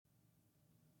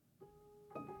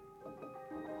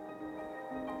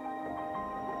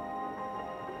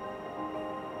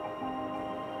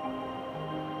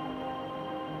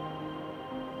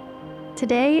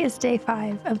Today is day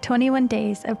 5 of 21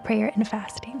 days of prayer and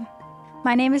fasting.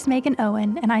 My name is Megan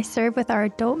Owen, and I serve with our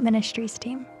adult ministries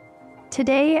team.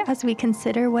 Today, as we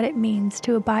consider what it means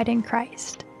to abide in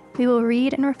Christ, we will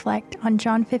read and reflect on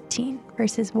John 15,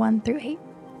 verses 1 through 8.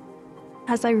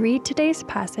 As I read today's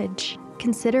passage,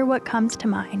 consider what comes to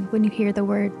mind when you hear the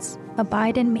words,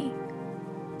 "Abide in me."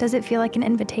 Does it feel like an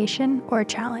invitation or a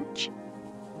challenge?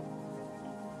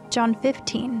 John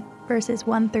 15, verses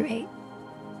 1 through 8.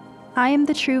 I am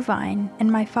the true vine, and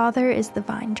my Father is the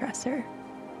vine dresser.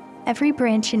 Every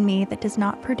branch in me that does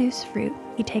not produce fruit,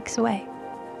 he takes away,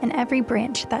 and every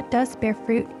branch that does bear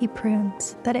fruit, he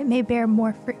prunes, that it may bear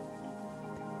more fruit.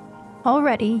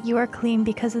 Already you are clean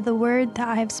because of the word that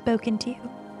I have spoken to you.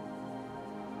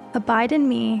 Abide in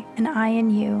me, and I in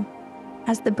you,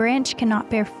 as the branch cannot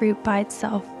bear fruit by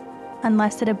itself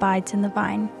unless it abides in the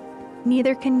vine.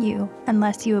 Neither can you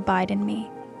unless you abide in me.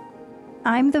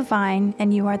 I am the vine,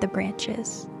 and you are the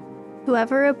branches.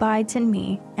 Whoever abides in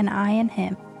me, and I in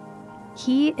him,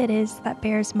 he it is that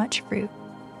bears much fruit,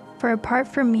 for apart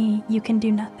from me you can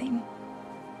do nothing.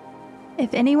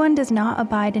 If anyone does not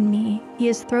abide in me, he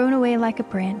is thrown away like a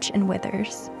branch and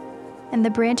withers, and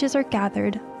the branches are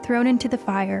gathered, thrown into the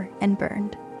fire, and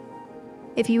burned.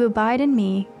 If you abide in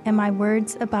me, and my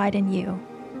words abide in you,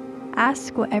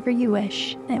 ask whatever you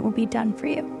wish, and it will be done for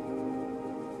you.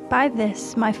 By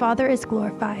this my Father is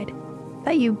glorified,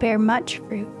 that you bear much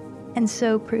fruit, and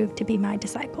so prove to be my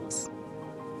disciples.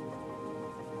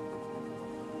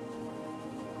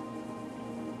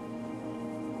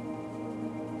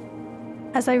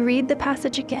 As I read the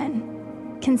passage again,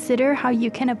 consider how you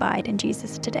can abide in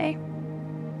Jesus today.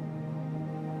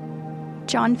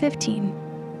 John 15,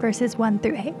 verses 1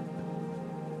 through 8.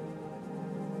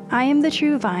 I am the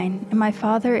true vine, and my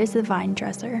Father is the vine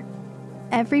dresser.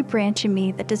 Every branch in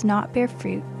me that does not bear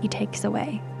fruit, he takes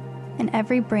away, and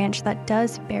every branch that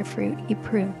does bear fruit, he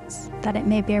prunes, that it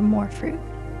may bear more fruit.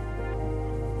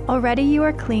 Already you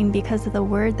are clean because of the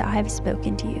word that I have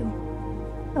spoken to you.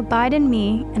 Abide in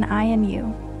me, and I in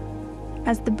you.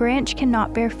 As the branch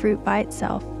cannot bear fruit by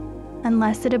itself,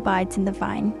 unless it abides in the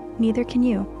vine, neither can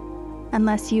you,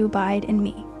 unless you abide in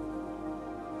me.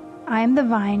 I am the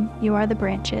vine, you are the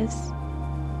branches.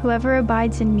 Whoever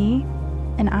abides in me,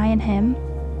 and I in him,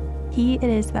 he it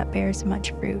is that bears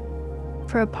much fruit.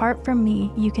 For apart from me,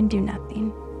 you can do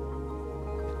nothing.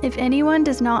 If anyone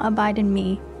does not abide in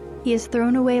me, he is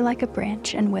thrown away like a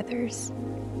branch and withers,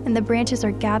 and the branches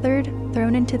are gathered,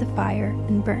 thrown into the fire,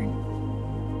 and burned.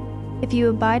 If you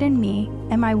abide in me,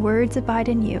 and my words abide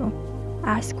in you,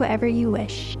 ask whatever you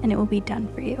wish, and it will be done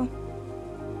for you.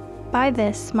 By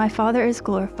this my Father is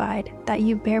glorified, that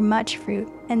you bear much fruit,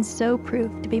 and so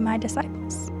prove to be my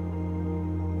disciples.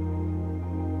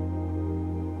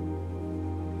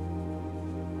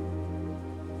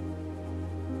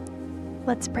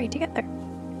 Let's pray together.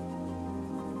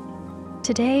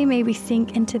 Today may we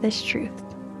sink into this truth.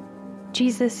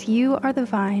 Jesus, you are the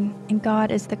vine, and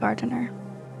God is the gardener.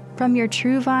 From your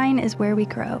true vine is where we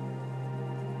grow.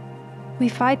 We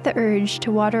fight the urge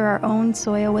to water our own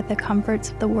soil with the comforts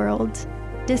of the world,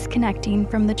 disconnecting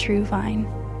from the true vine.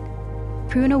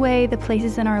 Prune away the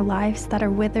places in our lives that are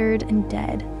withered and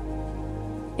dead,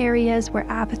 areas where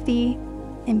apathy,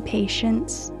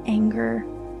 impatience, anger,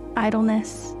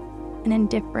 idleness, and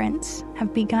indifference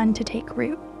have begun to take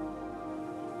root.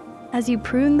 As you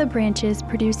prune the branches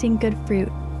producing good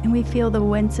fruit, and we feel the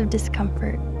winds of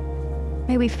discomfort,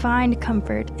 may we find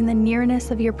comfort in the nearness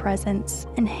of your presence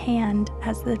and hand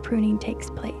as the pruning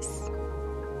takes place.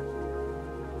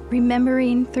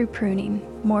 Remembering through pruning,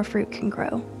 more fruit can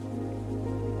grow.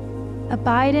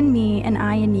 Abide in me and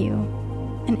I in you,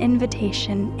 an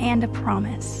invitation and a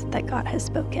promise that God has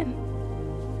spoken.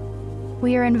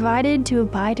 We are invited to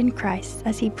abide in Christ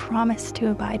as he promised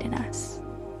to abide in us.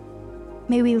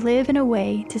 May we live in a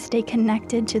way to stay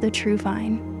connected to the true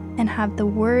vine and have the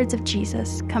words of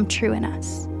Jesus come true in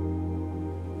us.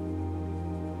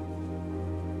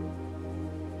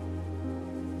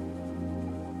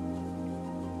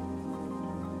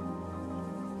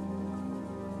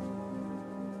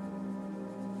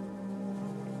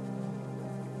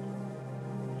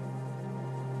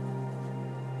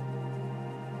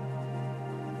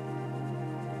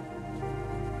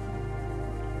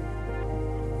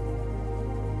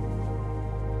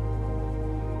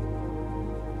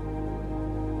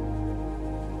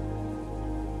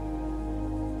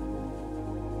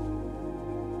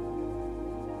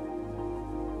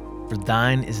 For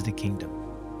thine is the kingdom,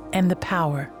 and the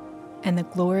power, and the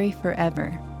glory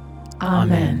forever.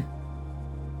 Amen. Amen.